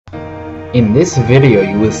In this video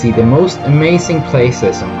you will see the most amazing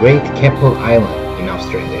places on Great Keppel Island in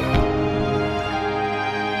Australia.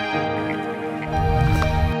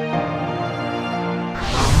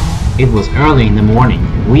 It was early in the morning.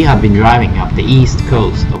 We had been driving up the east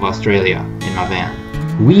coast of Australia in my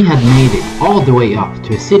van. We had made it all the way up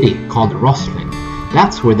to a city called Rosslyn.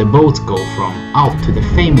 That's where the boats go from out to the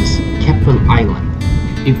famous Keppel Island.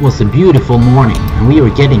 It was a beautiful morning and we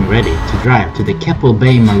were getting ready to drive to the Keppel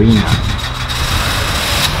Bay Marina.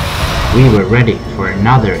 We were ready for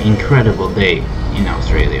another incredible day in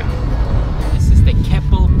Australia. This is the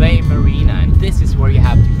Keppel Bay Marina and this is where you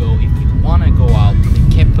have to go if you want to go out to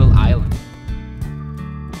the Keppel Island.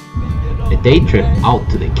 A day trip out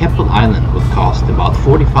to the Keppel Island would cost about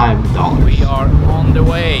 $45. We are on the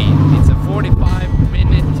way. It's a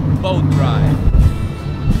 45-minute boat ride.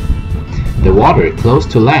 The water close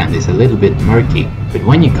to land is a little bit murky, but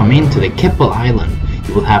when you come into the Keppel Island,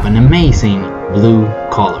 you will have an amazing blue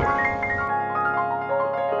color.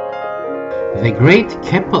 The Great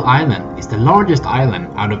Keppel Island is the largest island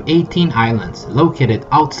out of 18 islands located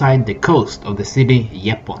outside the coast of the city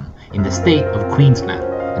Yeppoon in the state of Queensland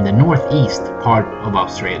in the northeast part of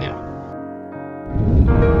Australia.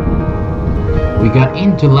 We got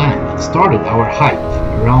into land and started our hike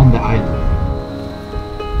around the island.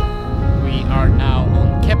 We are now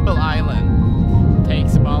on Keppel Island. It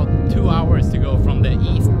takes about 2 hours to go from the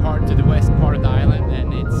east part to the west part of the island,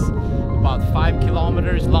 and it's about 5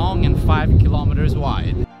 kilometers long and 5 kilometers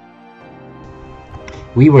wide.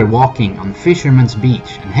 We were walking on Fisherman's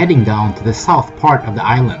Beach and heading down to the south part of the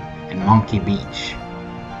island and Monkey Beach.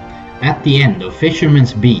 At the end of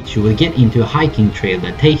Fisherman's Beach you will get into a hiking trail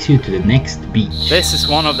that takes you to the next beach. This is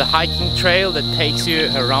one of the hiking trails that takes you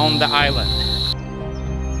around the island.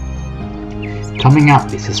 Coming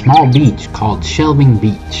up is a small beach called Shelving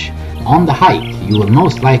Beach. On the hike you will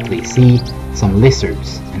most likely see some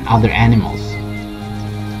lizards and other animals.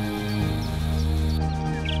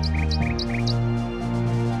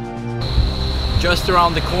 Just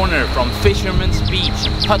around the corner from Fisherman's Beach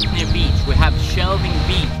and Putney Beach we have Shelving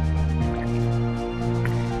Beach.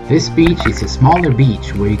 This beach is a smaller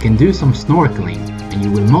beach where you can do some snorkeling and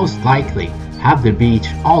you will most likely have the beach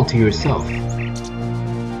all to yourself.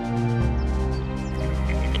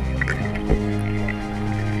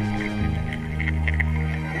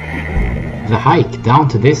 The hike down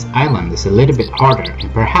to this island is a little bit harder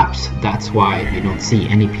and perhaps that's why you don't see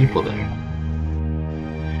any people there.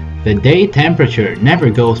 The day temperature never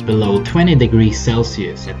goes below 20 degrees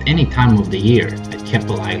Celsius at any time of the year at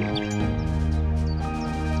Keppel Island.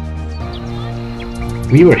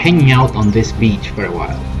 We were hanging out on this beach for a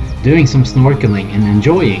while, doing some snorkeling and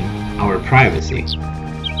enjoying our privacy.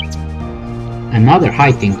 Another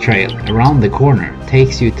hiking trail around the corner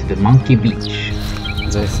takes you to the Monkey Beach.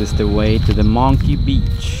 This is the way to the Monkey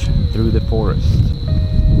Beach through the forest.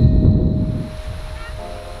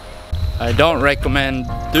 I don't recommend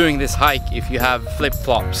doing this hike if you have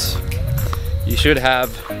flip-flops. You should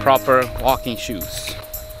have proper walking shoes.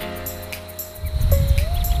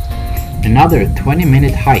 Another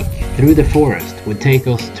 20-minute hike through the forest would take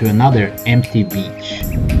us to another empty beach.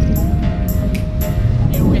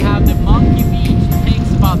 Here we have the Monkey Beach. It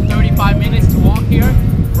takes about 35 minutes to walk here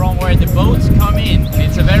from where the boats come in.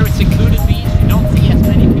 It's a very secluded beach. You don't see as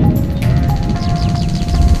many people.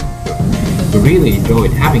 We really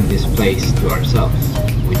enjoyed having this place to ourselves.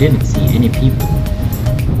 We didn't see any people.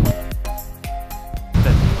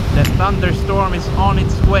 The thunderstorm is on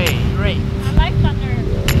its way. Great. I like thunder.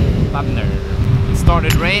 Thunder. It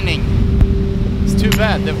started raining. It's too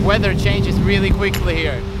bad. The weather changes really quickly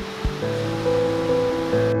here.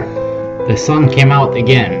 The sun came out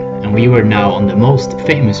again and we were now on the most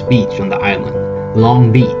famous beach on the island,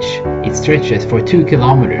 Long Beach. It stretches for 2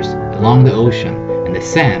 kilometers along the ocean and the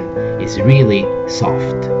sand is really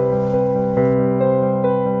soft.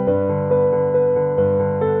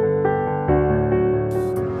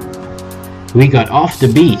 We got off the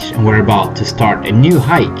beach and were about to start a new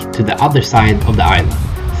hike to the other side of the island,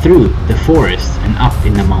 through the forest and up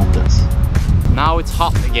in the mountains. Now it's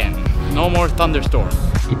hot again. No more thunderstorm.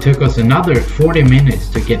 It took us another 40 minutes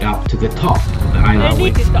to get up to the top of the island.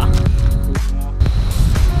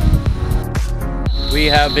 We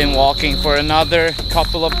have been walking for another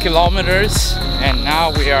couple of kilometers and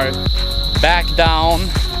now we are back down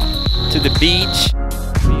to the beach.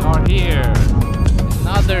 We are here.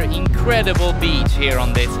 Another incredible beach here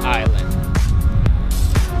on this island.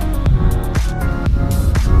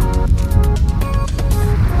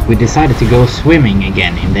 We decided to go swimming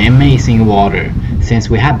again in the amazing water since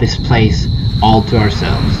we had this place all to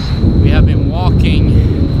ourselves. We have been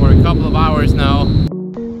walking for a couple of hours now.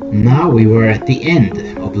 Now we were at the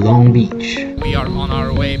end of Long Beach. We are on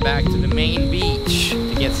our way back to the main beach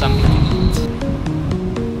to get something to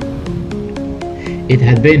eat. It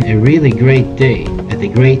had been a really great day at the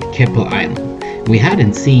Great Keppel Island. We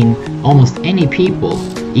hadn't seen almost any people,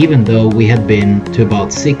 even though we had been to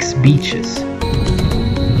about 6 beaches. We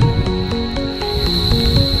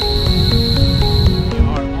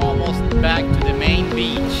are almost back to the main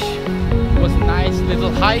beach. It was a nice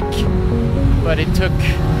little hike, but it took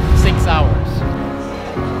 6 hours.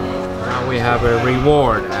 Now we have a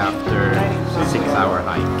reward after a 6-hour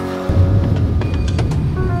hike.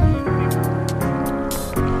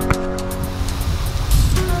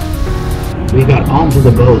 We got onto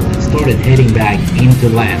the boat and started heading back into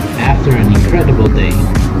land after an incredible day.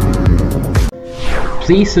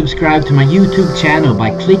 Please subscribe to my YouTube channel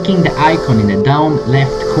by clicking the icon in the down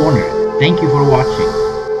left corner. Thank you for watching.